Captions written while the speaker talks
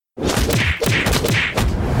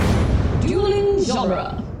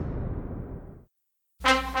genre.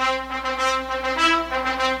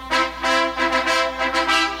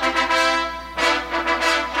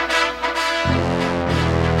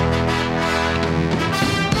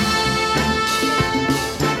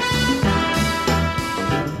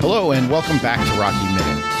 Hello and welcome back to Rocky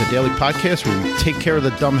Minute, the daily podcast where we take care of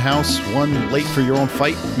the dumb house one late for your own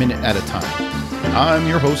fight minute at a time. I'm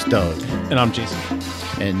your host, Doug. And I'm Jason.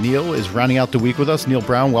 And Neil is rounding out the week with us. Neil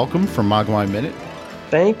Brown, welcome from Mogwai Minute.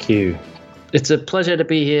 Thank you. It's a pleasure to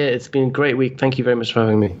be here. It's been a great week. Thank you very much for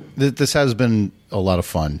having me. This has been a lot of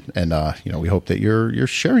fun, and we hope that you're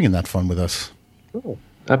sharing in that fun with us. Oh,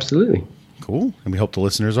 absolutely. Cool. And we hope the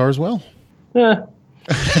listeners are as well. Yeah.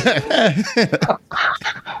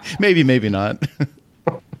 Maybe not.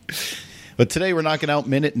 But today we're knocking out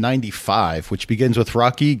minute 95, which begins with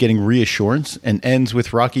Rocky getting reassurance and ends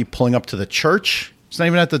with Rocky pulling up to the church. He's not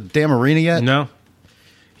even at the damn arena yet. No.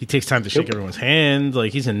 He takes time to shake everyone's hand.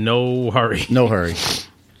 Like, he's in no hurry. No hurry.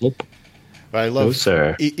 Nope. But I love, No,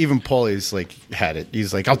 sir. Even Paulie's like had it.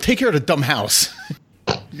 He's like, I'll take care of the dumb house.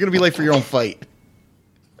 You're going to be late for your own fight.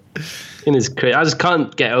 In his career, I just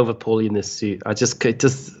can't get over Paulie in this suit. I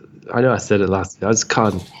know I said it last week. I just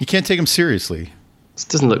can't. You can't take him seriously. It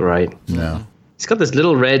doesn't look right. No. He's got this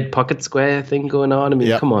little red pocket square thing going on. I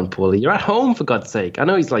mean, Come on, Paulie. You're at home, for God's sake. I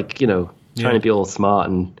know he's like, trying to be all smart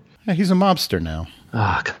and... Yeah, he's a mobster now.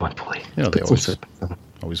 Come on, Paulie. They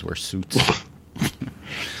always wear suits.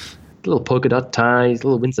 Little polka dot ties,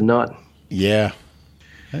 little Windsor knot. Yeah.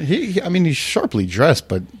 He's sharply dressed,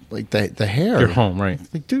 but like the hair. You're home, right?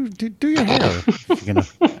 Like, do your hair. You're gonna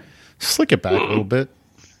slick it back a little bit,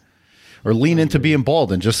 or lean into being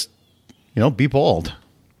bald and just, be bald.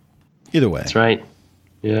 Either way, That's right.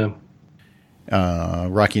 Yeah.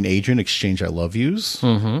 Rocky and Adrian exchange "I love yous."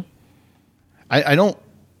 Mm-hmm. I don't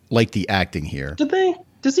like the acting here.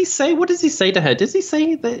 Does he say? What does he say to her? Does he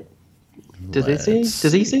say that? Does he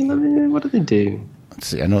say? What do they do? Let's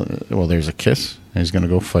see. I know. Well, there's a kiss. And he's gonna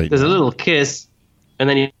go fight. There's a little kiss, and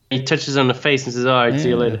then he touches her on the face and says, "All right, see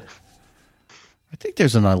you later." I think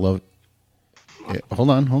there's an "I love." Yeah, hold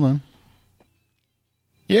on.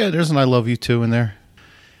 Yeah, there's an "I love you" too in there.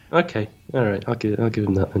 Okay, all right. I'll give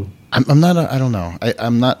him that then. I'm not. I don't know.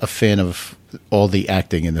 I'm not a fan of all the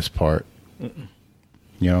acting in this part. Do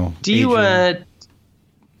you?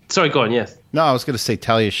 Sorry, go on. Yes. No, I was going to say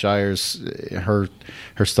Talia Shire's her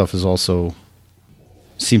stuff is also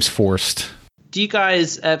seems forced. Do you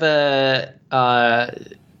guys ever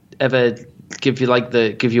give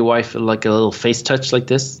your wife like a little face touch like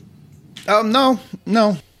this? No,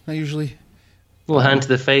 not usually. A little hand to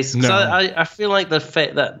the face. No. I feel like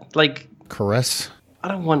that like Caress. I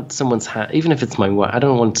don't want someone's hand, even if it's my wife. I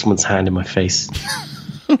don't want someone's hand in my face.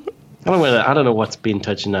 I don't know what's being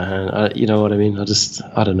touched in that hand. You know what I mean?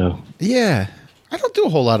 I don't know. Yeah, I don't do a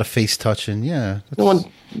whole lot of face touching. Yeah, no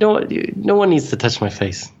one needs to touch my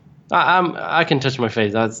face. I can touch my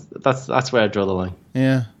face. That's where I draw the line.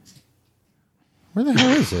 Yeah. Where the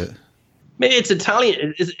hell is it? Maybe it's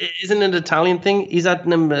Italian. Isn't it an Italian thing? He's at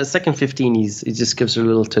number second 15. He just gives her a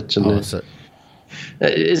little touch on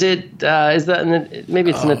Is that maybe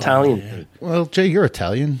it's an Italian thing? Well, Jay, you're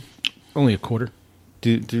Italian. Only a quarter.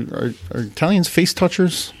 Are Italians face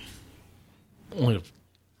touchers? Only to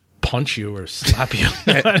punch you or slap you.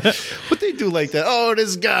 What they do like that? Oh,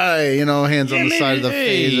 this guy, hands on the side of the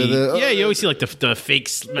face. You always see like the fake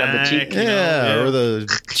smack. The cheek. Or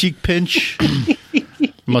the cheek pinch.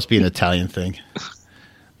 Must be an Italian thing.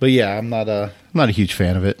 But yeah, I'm not a huge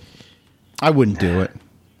fan of it. I wouldn't do it.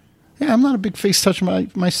 Yeah, I'm not a big face toucher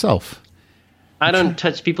myself. I don't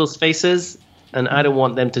touch people's faces, and I don't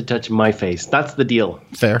want them to touch my face. That's the deal.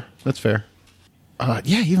 Fair. That's fair.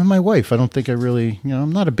 Yeah, even my wife. I don't think I really,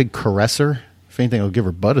 I'm not a big caresser. If anything, I'll give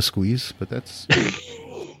her butt a squeeze, but that's...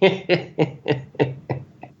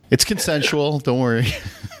 It's consensual. Don't worry.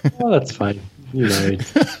 Well, that's fine. You're married.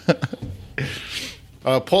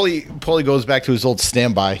 Paulie goes back to his old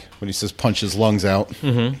standby when he says punch his lungs out.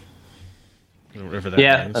 Mm-hmm. Whatever that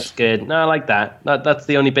means. That's good. No, I like that. That's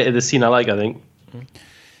the only bit of the scene I like, I think.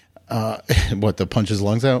 What, the punch his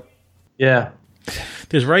lungs out? Yeah.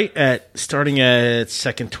 There's starting at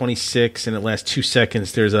second 26 and it lasts 2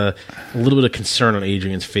 seconds, there's a little bit of concern on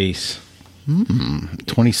Adrian's face.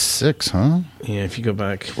 26, huh? Yeah, if you go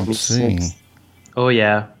back. Let's see. Oh,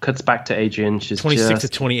 yeah. Cuts back to Adrian. She's 26 to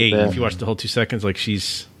just 28. there. If you watch the whole 2 seconds, like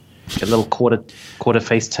she's A little quarter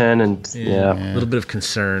face turn, and A little bit of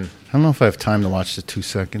concern. I don't know if I have time to watch the 2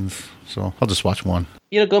 seconds, so I'll just watch one.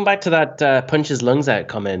 Going back to that punch his lungs out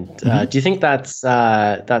comment, do you think that's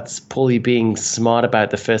Paulie being smart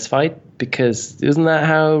about the first fight? Because isn't that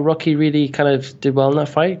how Rocky really kind of did well in that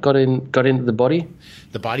fight? Got into the body?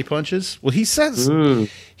 The body punches? Well, he says, let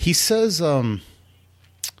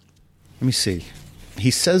me see.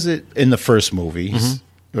 He says it in the first movie. What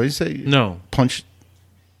did he say? No. Punch.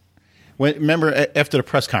 Remember after the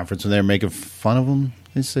press conference when they were making fun of him?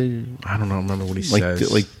 They say, I don't remember what he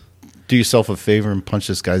says. Do yourself a favor and punch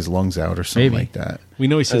this guy's lungs out or something like that. We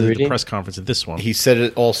know he said it at the press conference at this one. He said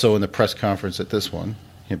it also in the press conference at this one.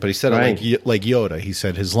 Yeah, but he said it like Yoda. He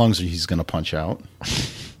said his lungs he's going to punch out.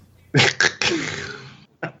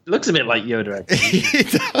 Looks a bit like Yoda, actually. He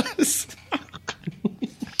does.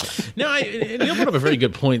 No, Neil brought up a very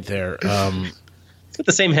good point there. He's got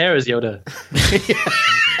the same hair as Yoda.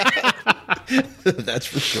 That's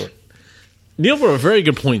for sure. Neil brought up a very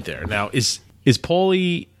good point there. Now, is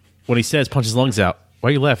Paulie, when he says punch his lungs out, why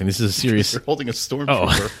are you laughing? This is a serious... You're holding a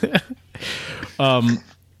stormtrooper.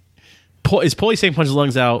 Is Paulie saying punch his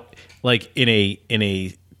lungs out like in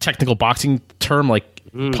a technical boxing term, like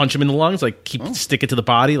punch him in the lungs, like stick it to the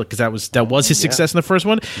body, like because that was his success in the first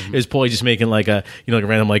one? Is Paulie just making like a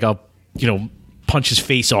random like I'll punch his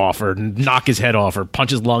face off or knock his head off or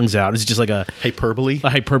punch his lungs out? Is it just like a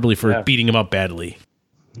hyperbole for beating him up badly?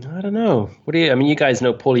 I don't know. What do you? I mean, you guys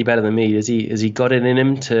know Paulie better than me. Has he got it in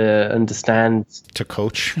him to understand to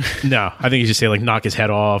coach? No, I think he's just saying like knock his head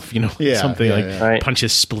off. Right. Punch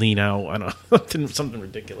his spleen out. I don't know, something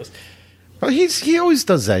ridiculous. Well, he always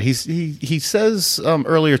does that. He says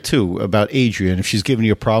earlier too about Adrian. If she's giving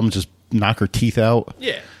you a problem, just knock her teeth out.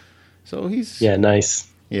 Yeah. So he's nice.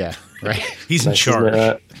 Yeah, right. He's in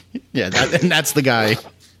charge. And that's the guy.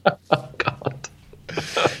 Oh God.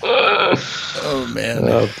 Oh man.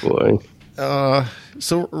 Oh boy.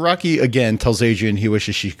 So Rocky again tells Adrian he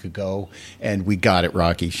wishes she could go, and we got it,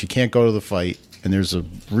 Rocky. She can't go to the fight, and there's a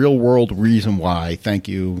real world reason why. Thank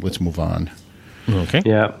you. Let's move on. Okay.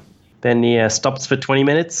 Yeah. Then he stops for 20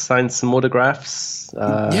 minutes, signs some autographs.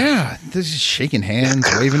 This is shaking hands,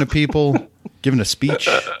 waving at people, giving a speech.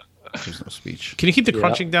 There's no speech. Can you keep the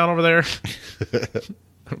crunching down over there?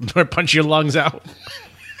 Or punch your lungs out.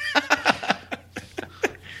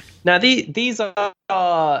 Now, these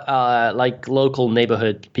are like local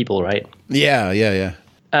neighborhood people, right? Yeah.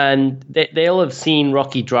 And they all have seen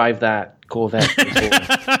Rocky drive that Corvette before.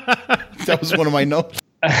 That was one of my notes.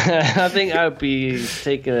 I think I would be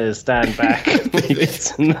taking a stand back.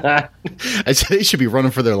 I said they should be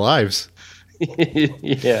running for their lives.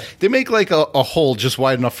 Yeah. They make like a hole just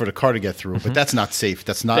wide enough for the car to get through, but that's not safe.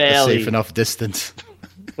 That's not a safe enough distance.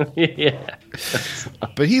 Yeah.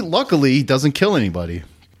 But he luckily doesn't kill anybody.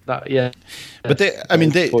 But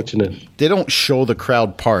they don't show the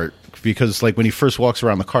crowd part because like when he first walks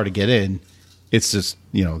around the car to get in, it's just,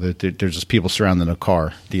 there's just people surrounding the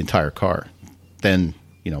car, the entire car. Then,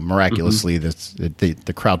 miraculously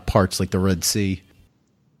the crowd parts like the Red Sea.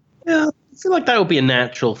 Yeah, I feel like that would be a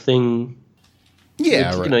natural thing.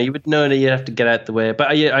 Yeah, right. You would know that you have to get out the way. But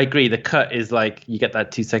I agree. The cut is like you get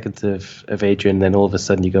that 2 seconds of Adrian, then all of a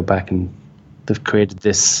sudden you go back and they've created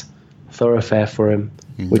this thoroughfare for him,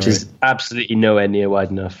 which is absolutely nowhere near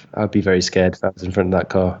wide enough. I'd be very scared if I was in front of that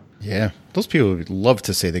car. Yeah, those people would love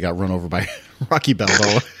to say they got run over by Rocky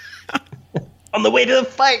Balboa. On the way to the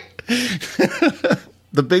fight.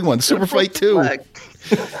 The big one, Super Fight 2.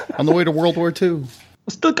 On the way to World War II.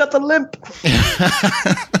 Still got the limp.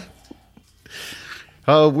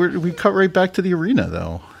 We cut right back to the arena,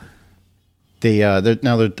 though.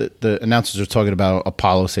 The announcers are talking about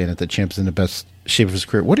Apollo saying that the champ's in the best shape of his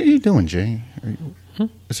career. What are you doing, Jay?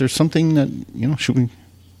 Is there something that should we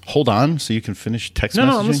hold on so you can finish text messaging?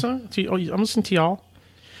 No, I'm listening to y'all.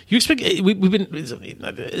 You expect we've been?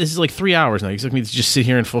 This is like 3 hours now. You expect me to just sit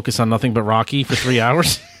here and focus on nothing but Rocky for 3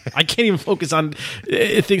 hours? I can't even focus on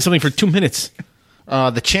something for 2 minutes.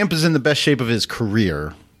 The champ is in the best shape of his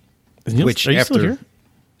career. Are you still here?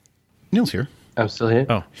 Neil's here. I'm still here.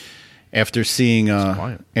 Oh, after seeing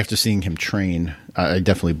him train, I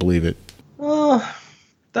definitely believe it. Oh,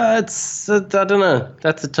 that's I don't know.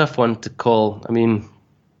 That's a tough one to call. I mean,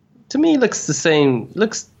 to me, he looks the same.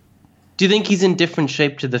 Do you think he's in different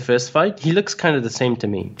shape to the first fight? He looks kind of the same to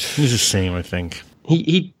me. He's the same, I think.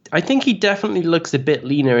 I think he definitely looks a bit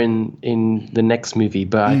leaner in the next movie,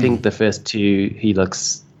 but I think the first two he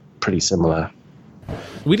looks pretty similar.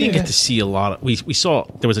 We didn't get to see a lot of. We saw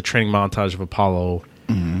there was a training montage of Apollo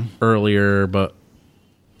earlier, but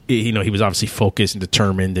he was obviously focused and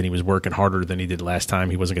determined, and he was working harder than he did last time.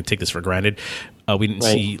 He wasn't going to take this for granted. We didn't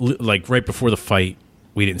see, like, right before the fight,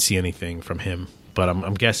 we didn't see anything from him. But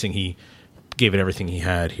I'm guessing he gave it everything he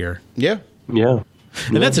had here. Yeah. Yeah.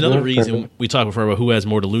 And that's another reason we talked before about who has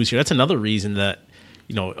more to lose here. That's another reason that,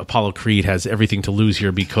 Apollo Creed has everything to lose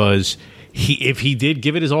here, because if he did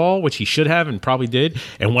give it his all, which he should have and probably did,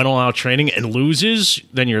 and went all out training and loses,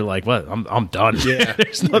 then you're like, what? I'm done. Yeah.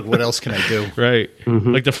 Like, what else can I do? Right.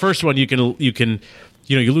 Like the first one, you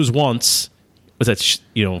lose once. Was that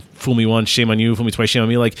fool me once, shame on you, fool me twice, shame on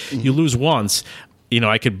me? Like you lose once,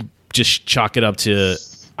 I could just chalk it up to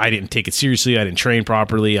I didn't take it seriously, I didn't train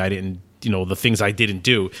properly, I didn't the things I didn't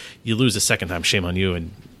do. You lose the second time, shame on you,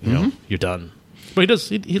 and you're done. But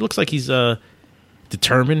he looks like he's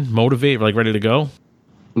determined, motivated, like ready to go.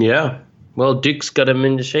 Yeah. Well, Duke's got him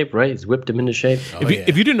into shape, right? He's whipped him into shape.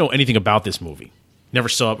 If you didn't know anything about this movie, never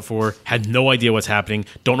saw it before, had no idea what's happening,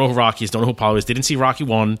 don't know who Rocky is, don't know who Apollo is, didn't see Rocky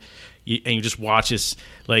 1, and you just watch this,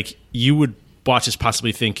 like, you would watch this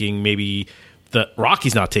possibly thinking maybe that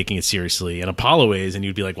Rocky's not taking it seriously and Apollo is, and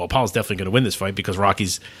you'd be like, well, Apollo's definitely going to win this fight because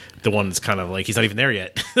Rocky's the one that's kind of like, he's not even there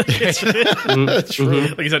yet. That's true.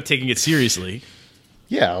 Like, he's not taking it seriously.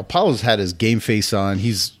 Yeah, Apollo's had his game face on.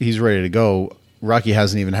 He's ready to go. Rocky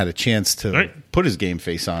hasn't even had a chance to put his game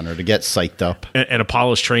face on or to get psyched up. And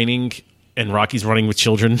Apollo's training, and Rocky's running with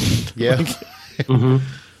children. Yeah.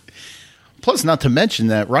 Plus, not to mention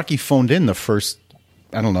that Rocky phoned in the first,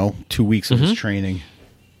 2 weeks of his training.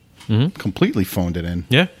 Completely phoned it in.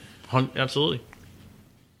 Yeah, absolutely.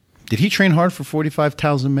 Did he train hard for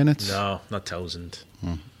 45,000 minutes? No, not 1,000.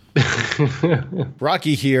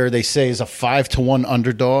 Rocky here, they say, is a 5-1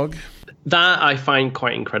 underdog. That I find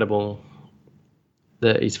quite incredible.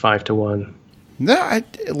 That he's 5-1. No,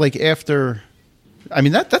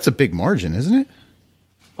 that's a big margin, isn't it?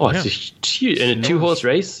 Oh, it's huge. In a 2-horse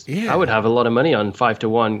race, I would have a lot of money on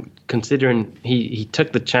 5-1, considering he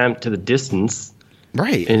took the champ to the distance.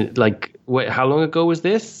 Right. And how long ago was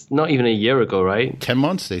this? Not even a year ago, right? 10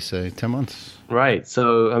 months, they say. 10 months. Right.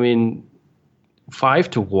 So,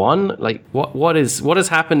 5-1. Like, what has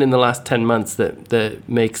happened in the last 10 months that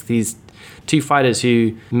makes these two fighters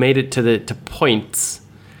who made it to points,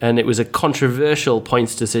 and it was a controversial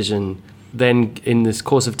points decision, then in this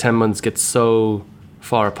course of 10 months get so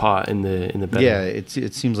far apart in the betting? Yeah,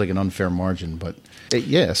 it seems like an unfair margin, but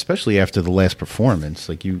especially after the last performance,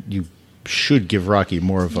 like you should give Rocky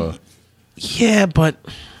more of a. Yeah, but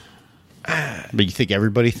you think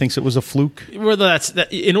everybody thinks it was a fluke? Well,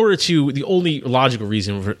 in order to, the only logical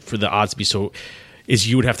reason for the odds to be so is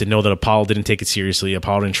you would have to know that Apollo didn't take it seriously,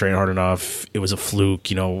 Apollo didn't train hard enough, it was a fluke,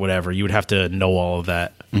 whatever. You would have to know all of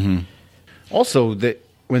that. Mm-hmm. Also, that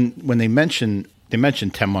when they mentioned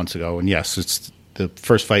 10 months ago, and yes, it's the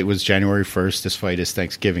first fight was January 1st. This fight is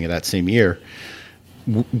Thanksgiving of that same year.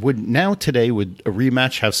 Would a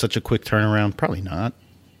rematch have such a quick turnaround? Probably not.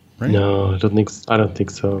 Right? No, I don't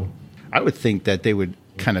think so. I would think that they would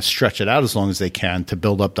kind of stretch it out as long as they can to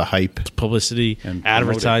build up the hype, publicity, and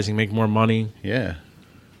advertising, make more money. Yeah.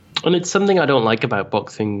 And it's something I don't like about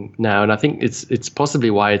boxing now, and I think it's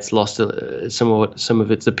possibly why it's lost some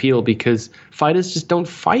of its appeal, because fighters just don't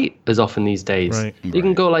fight as often these days. Right. You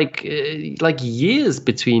can go like years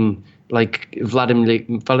between like Vladimir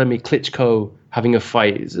Klitschko having a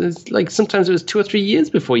fight. It's like sometimes it was 2 or 3 years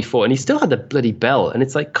before he fought, and he still had the bloody belt. And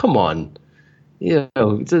it's like, come on, we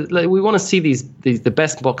want to see the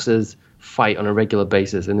best boxers fight on a regular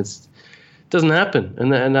basis, and it doesn't happen.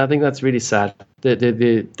 And I think that's really sad.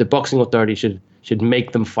 The boxing authority should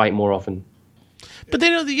make them fight more often. But they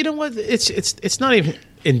know, you know what? It's not even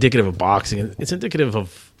indicative of boxing. It's indicative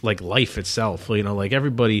of like life itself. Like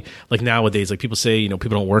everybody, like nowadays, like people say, people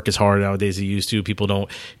don't work as hard nowadays as they used to. People don't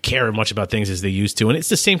care much about things as they used to. And it's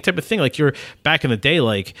the same type of thing. Like you're back in the day,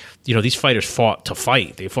 like, these fighters fought to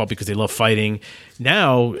fight. They fought because they love fighting.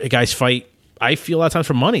 Now guys fight, I feel, a lot of times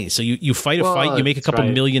for money. So you fight a fight, you make a couple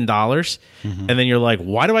 $1 million, and then you're like,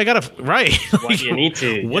 why do I gotta like, why do you need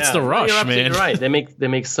to? What's the rush, you're absolutely man? Right. They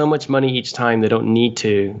make so much money each time they don't need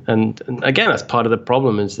to. And again, that's part of the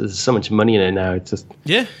problem is there's so much money in it now. It's just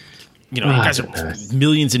guys are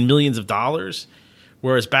millions and millions of dollars.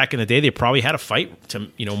 Whereas back in the day, they probably had to fight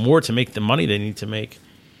to more to make the money they need to make.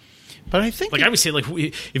 But I think, I would say, like,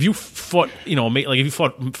 if you fought, if you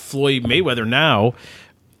fought Floyd Mayweather now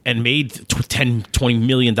and made $10-20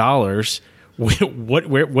 million,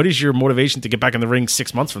 what is your motivation to get back in the ring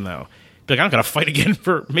 6 months from now? Be like, I'm going to fight again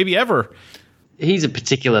for maybe ever. He's a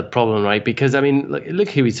particular problem, right? Because look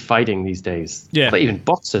who he's fighting these days. Yeah, like even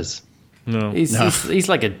boxers. No. He's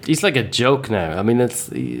like a joke now. I mean,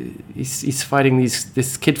 he's fighting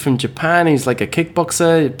this kid from Japan. He's like a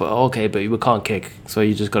kickboxer, but he can't kick, so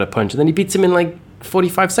you just got to punch. And then he beats him in like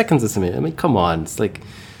 45 seconds or something. I mean, come on, it's like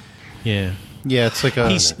Yeah. Yeah, it's like a.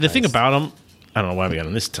 The thing about him, I don't know why we got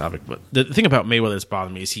on this topic, but the thing about Mayweather that's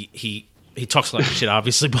bothering me is he talks a lot of shit,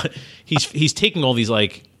 obviously, but he's taking all these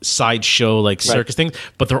like sideshow like circus things,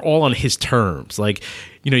 but they're all on his terms. Like,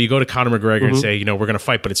 you go to Conor McGregor and say, we're going to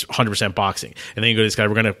fight, but it's 100% boxing, and then you go to this guy,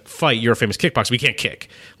 we're going to fight. You're a famous kickboxer, we can't kick.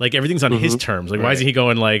 Like everything's on his terms. Like why isn't he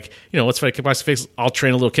going like, let's fight a kickboxing? I'll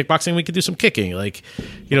train a little kickboxing. We could do some kicking. Like,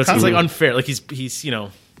 it's like unfair. Like he's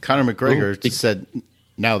Conor McGregor said,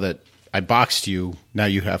 now that I boxed you, now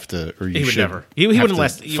you have to, or you he would should. Never. He wouldn't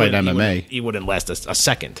last. Fight MMA. He wouldn't last a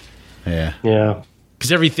second. Yeah. Yeah.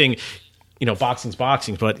 Because everything, boxing's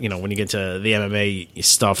boxing, but when you get to the MMA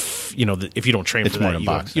stuff, if you don't train It's for more that, than you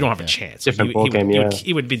boxing, don't have a chance. Different ballgame,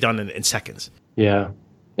 he would be done in seconds. Yeah.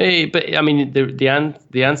 Hey, but I mean, the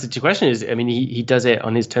answer to your question is, I mean, he does it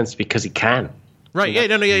on his terms because he can. Right. Yeah.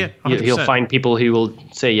 No. Yeah. 100%. He'll find people who will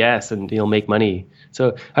say yes, and he'll make money.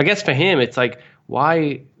 So I guess for him, it's like,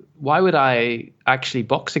 why would I actually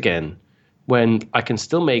box again when I can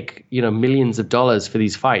still make millions of dollars for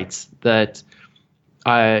these fights that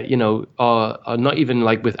are not even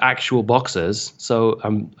like with actual boxers? So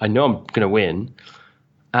I know I'm going to win,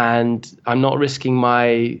 and I'm not risking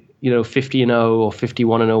my 50-0 or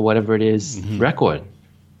 51-0, whatever it is, record.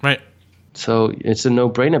 Right. So it's a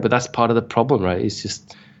no-brainer, but that's part of the problem, right? It's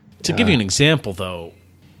just to give you an example, though.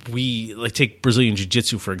 We take Brazilian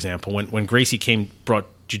Jiu-Jitsu, for example. When Gracie brought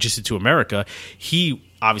Jiu-Jitsu to America, he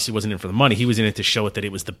obviously wasn't in for the money. He was in it to show it that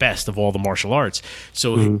it was the best of all the martial arts.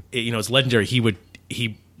 So it's legendary.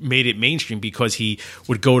 He made it mainstream because he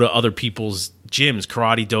would go to other people's gyms,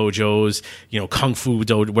 karate dojos, kung fu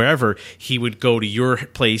dojo, wherever. He would go to your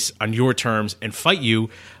place on your terms and fight you,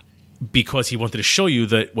 because he wanted to show you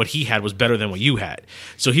that what he had was better than what you had.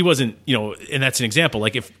 So he wasn't, and that's an example.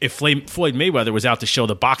 Like if Floyd Mayweather was out to show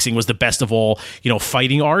that boxing was the best of all,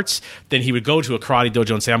 fighting arts, then he would go to a karate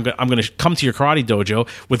dojo and say, I'm going to come to your karate dojo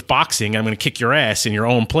with boxing. I'm going to kick your ass in your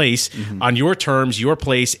own place on your terms, your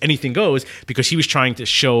place, anything goes, because he was trying to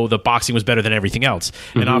show that boxing was better than everything else.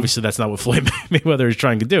 And obviously that's not what Floyd Mayweather is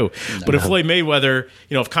trying to do. No. But if Floyd Mayweather,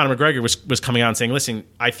 if Conor McGregor was coming out and saying, listen,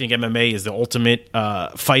 I think MMA is the ultimate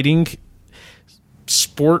fighting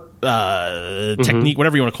sport, technique,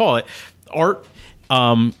 whatever you want to call it, art.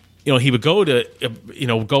 He would go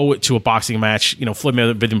to a boxing match. Floyd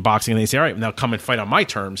Mayweather been in boxing, and they say, all right, now come and fight on my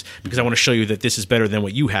terms because I want to show you that this is better than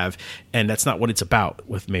what you have. And that's not what it's about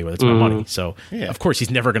with Mayweather. It's about money. So of course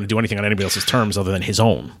he's never going to do anything on anybody else's terms other than his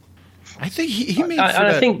own. I think he made.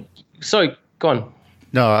 I think. Sorry, go on.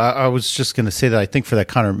 No, I was just going to say that I think for that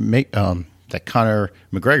Conor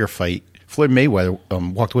McGregor fight, Floyd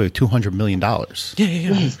Mayweather walked away with $200 million.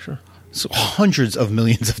 Yeah, sure. So hundreds of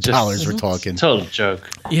millions of dollars we're talking. Total joke.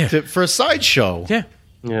 Yeah, for a sideshow. Yeah.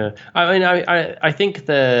 Yeah. I mean, I think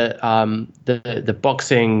the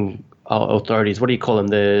boxing authorities, what do you call them?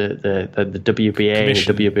 The WBA,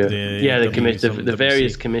 Commission. the WBA, the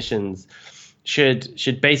various commissions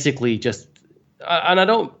should basically just, and I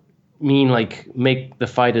don't mean like make the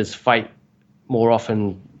fighters fight more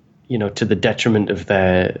often, to the detriment of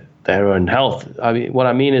their own health. I mean, what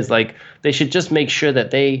I mean is like they should just make sure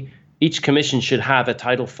that each commission should have a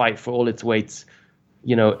title fight for all its weights,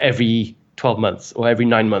 every 12 months or every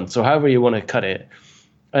 9 months or however you want to cut it.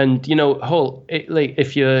 And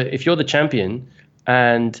if you're the champion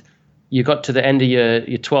and you got to the end of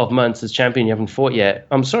your 12 months as champion, you haven't fought yet,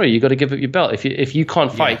 I'm sorry, you got to give up your belt. If you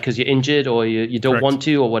can't fight because you're injured or you don't Correct. want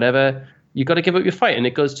to or whatever, you got to give up your fight, and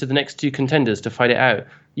it goes to the next two contenders to fight it out.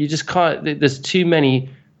 You just can't. There's too many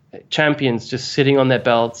champions just sitting on their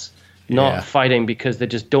belts, not fighting because they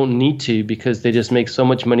just don't need to, because they just make so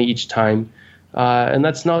much money each time, and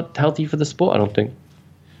that's not healthy for the sport, I don't think.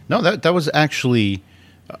 No, that was actually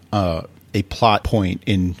a plot point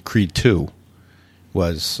in Creed 2.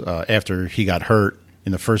 Was after he got hurt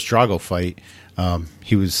in the first Drago fight,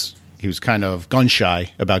 he was kind of gun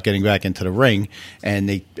shy about getting back into the ring,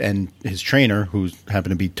 and his trainer, who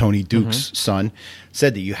happened to be Tony Duke's son,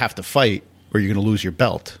 said that you have to fight or you're going to lose your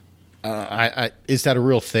belt. Is that a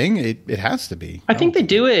real thing? It has to be. I think they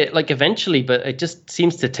do it like eventually, but it just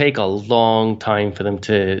seems to take a long time for them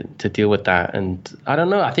to deal with that. And I don't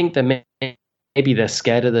know. I think that maybe they're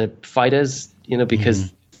scared of the fighters,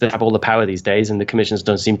 because they have all the power these days, and the commissions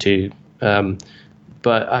don't seem to.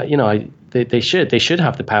 But they should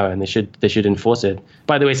have the power, and they should enforce it.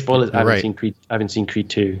 By the way, spoilers. I haven't seen Creed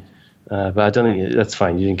 2. But I don't think that's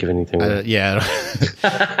fine. You didn't give anything away. Yeah.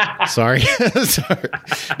 Sorry. Sorry.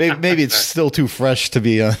 Maybe it's still too fresh to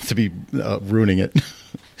be ruining it.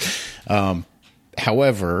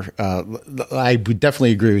 However, I would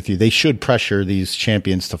definitely agree with you. They should pressure these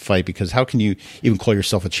champions to fight, because how can you even call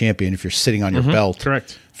yourself a champion if you're sitting on your belt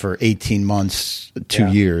correct. for 18 months, 2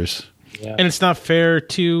 years? Yeah. And it's not fair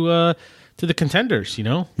to the contenders, you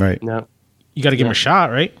know? Right. No, You got to give them a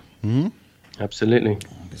shot, right? absolutely.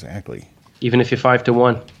 Exactly. Even if you're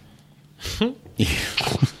 5-1.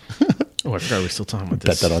 Oh, I forgot we were still talking about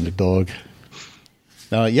Bet this. that underdog.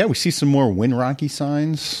 Yeah, we see some more Win Rocky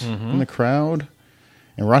signs in the crowd.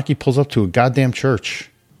 And Rocky pulls up to a goddamn church.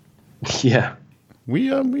 Yeah. We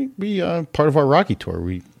part of our Rocky tour.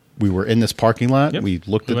 We were in this parking lot. Yep. We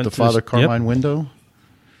looked We at went the to Father this- Carmine window.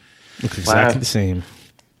 Looks exactly Wow. the same.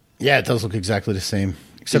 Yeah, it does look exactly the same.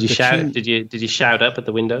 Except Did you the shout? chain- Did you shout up at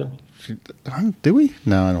the window? Do we?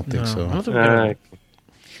 No, I don't think so. I don't think we got Uh,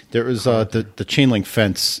 There was the chain link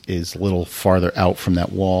fence is a little farther out from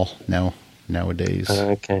that wall nowadays.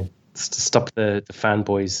 okay. It's to stop the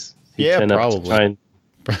fanboys who Yeah, turn up probably. to try and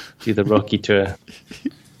do the Rocky tour.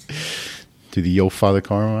 To the Yo Father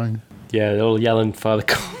Carmine. Yeah, they're all yelling Father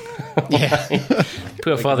Carmine.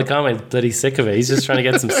 Poor Father Carmine's bloody sick of it. He's just trying to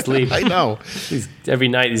get some sleep. I know. Every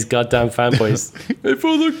night, these goddamn fanboys. Hey,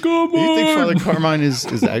 Father Carmine! Do you think Father Carmine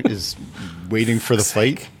is waiting for the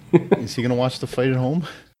fight? Is he going to watch the fight at home?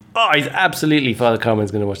 Oh, he's absolutely Father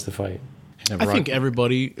Carmine's going to watch the fight. I think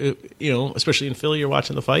everybody, especially in Philly, you're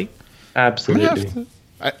watching the fight. Absolutely.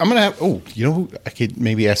 I'm gonna have. Oh, you know who? I could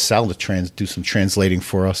maybe ask Sal to do some translating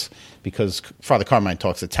for us, because Father Carmine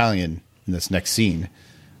talks Italian in this next scene.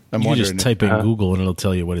 I'm You wondering, just type in Google and it'll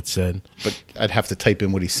tell you what it said. but I'd have to type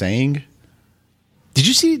in what he's saying. Did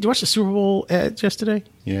you watch the Super Bowl ads yesterday?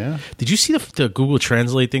 Yeah. Did you see the Google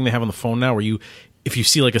Translate thing they have on the phone now, where if you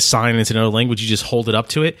see like a sign and it's in another language, you just hold it up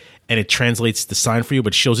to it and it translates the sign for you,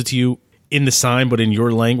 but shows it to you in the sign, but in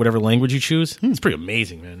your whatever language you choose? It's pretty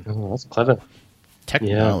amazing, man. Oh, that's clever.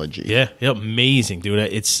 Technology. Yeah, amazing, dude.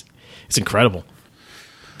 It's incredible.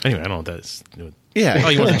 Anyway, I don't know what that is. Yeah. Oh,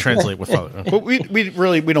 you want to translate with Father? But we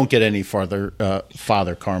don't get any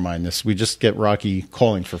Father Carmine. We just get Rocky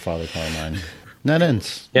calling for Father Carmine. And that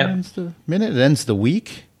ends. Yeah. That ends the minute. It ends the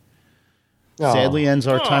week. Sadly, ends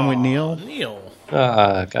our time with Neil. Neil.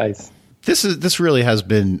 Guys. This really has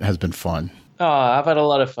been fun. Oh, I've had a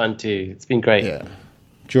lot of fun too. It's been great. Yeah.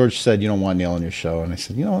 George said you don't want Neil on your show, and I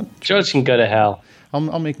said, you know what? George can go to hell.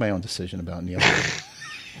 I'll make my own decision about Neil.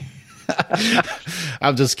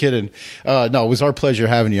 I'm just kidding. No, it was our pleasure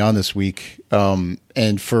having you on this week.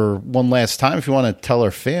 And for one last time, if you want to tell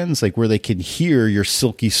our fans like where they can hear your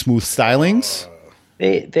silky smooth stylings.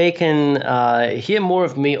 They can hear more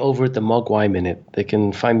of me over at the Mogwai Minute. They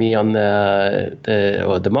can find me on the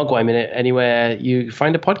Mogwai Minute anywhere you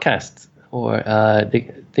find a podcast, or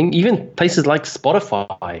even places like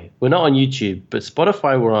Spotify. We're not on YouTube, but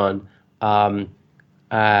Spotify we're on.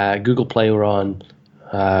 Google Play we're on.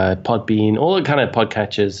 Podbean, all the kind of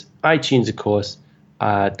podcatchers. iTunes, of course.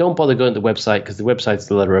 Don't bother going to the website because the website's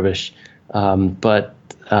a lot of rubbish. But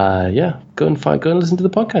go and listen to the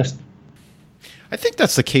podcast. I think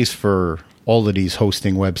that's the case for all of these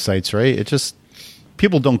hosting websites, right? It just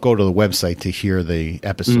people don't go to the website to hear the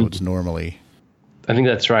episodes normally. I think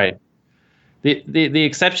that's right. The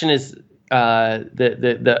exception is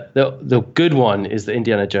the good one is the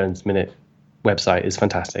Indiana Jones Minute website is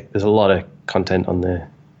fantastic. There's a lot of content on there.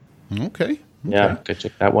 Okay. Yeah, go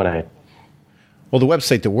check that one out. Well, the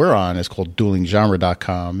website that we're on is called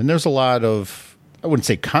duelinggenre.com, and there's a lot of, I wouldn't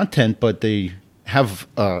say content, but they have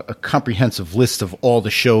a comprehensive list of all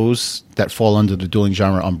the shows that fall under the Dueling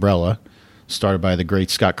Genre umbrella, started by the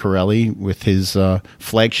great Scott Corelli with his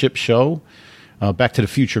flagship show, Back to the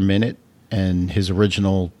Future Minute, and his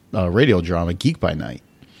original radio drama, Geek by Night.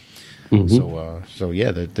 Mm-hmm. So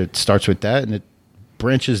that starts with that, and it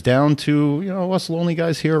branches down to us lonely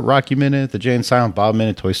guys here at Rocky Minute, the Jay and Silent Bob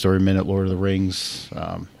Minute, Toy Story Minute, Lord of the Rings,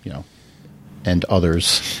 and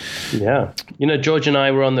others. Yeah, George and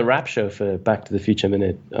I were on the rap show for Back to the Future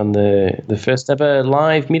Minute on the first ever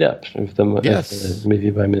live meetup of the Movie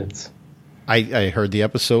by Minutes. I heard the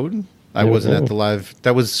episode. I wasn't at the live.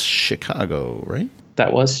 That was Chicago, right?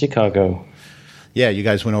 That was Chicago. Yeah, you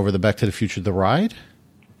guys went over the Back to the Future, the ride.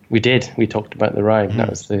 We did. We talked about the ride. That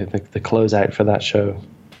was the closeout for that show.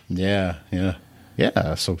 Yeah.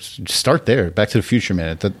 So start there. Back to the Future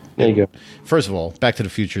Minute. There you go. First of all, Back to the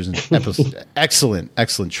Future is an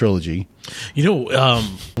excellent trilogy.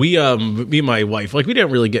 We me and my wife, we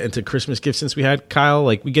didn't really get into Christmas gifts since we had Kyle.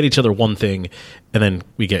 We get each other one thing, and then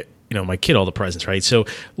we get my kid all the presents, right? So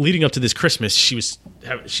leading up to this Christmas, she was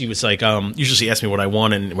she was like, usually she asks me what I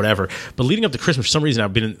want and whatever. But leading up to Christmas, for some reason,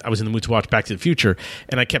 I was in the mood to watch Back to the Future,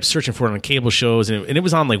 and I kept searching for it on cable shows, and it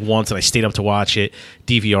was on like once, and I stayed up to watch it,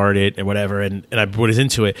 DVR'd it, and whatever, and I was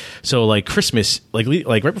into it. So like Christmas, like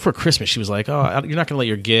right before Christmas, she was like, "Oh, you're not gonna let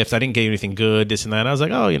your gift. I didn't get you anything good, this and that." And I was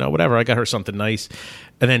like, "Oh, whatever. I got her something nice."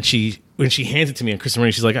 And then when she hands it to me on Christmas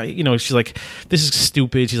morning, she's like, "This is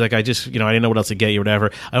stupid." She's like, "I just, I didn't know what else to get you, or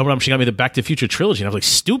whatever." I opened up, she got me the Back to the Future trilogy, and I was like,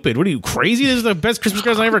 "Stupid? What are you, crazy? This is the best Christmas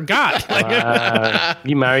present I ever got."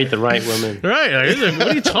 You married the right woman, right? What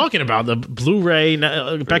are you talking about? The Blu-ray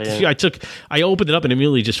Back to the Future. I opened it up and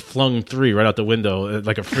immediately just flung 3 right out the window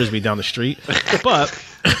like a frisbee down the street. But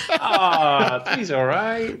he's all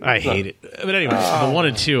right. I hate it. But anyway, the 1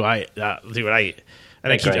 and 2, I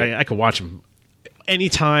could watch them.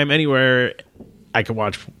 Anytime, anywhere, I could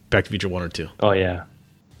watch Back to the Future 1 or 2. Oh, yeah.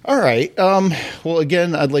 All right. Well,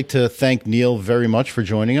 again, I'd like to thank Neil very much for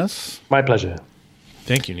joining us. My pleasure.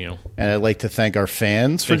 Thank you, Neil. And I'd like to thank our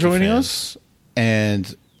fans for joining us.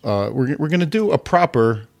 And we're going to do a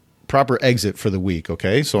proper exit for the week,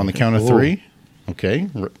 okay? So on the count of 3, okay?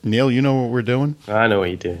 Neil, you know what we're doing? I know what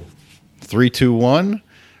you're doing. 3, 2, 1.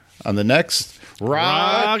 On the next,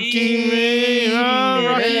 Rocky Minute.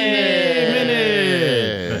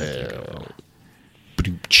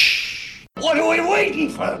 What are we waiting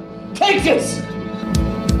for? Take this!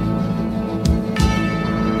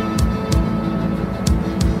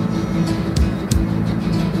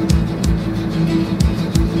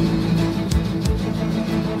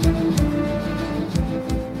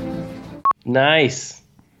 Nice.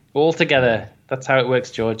 All together. That's how it works,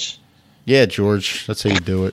 George. Yeah, George. That's how you do it.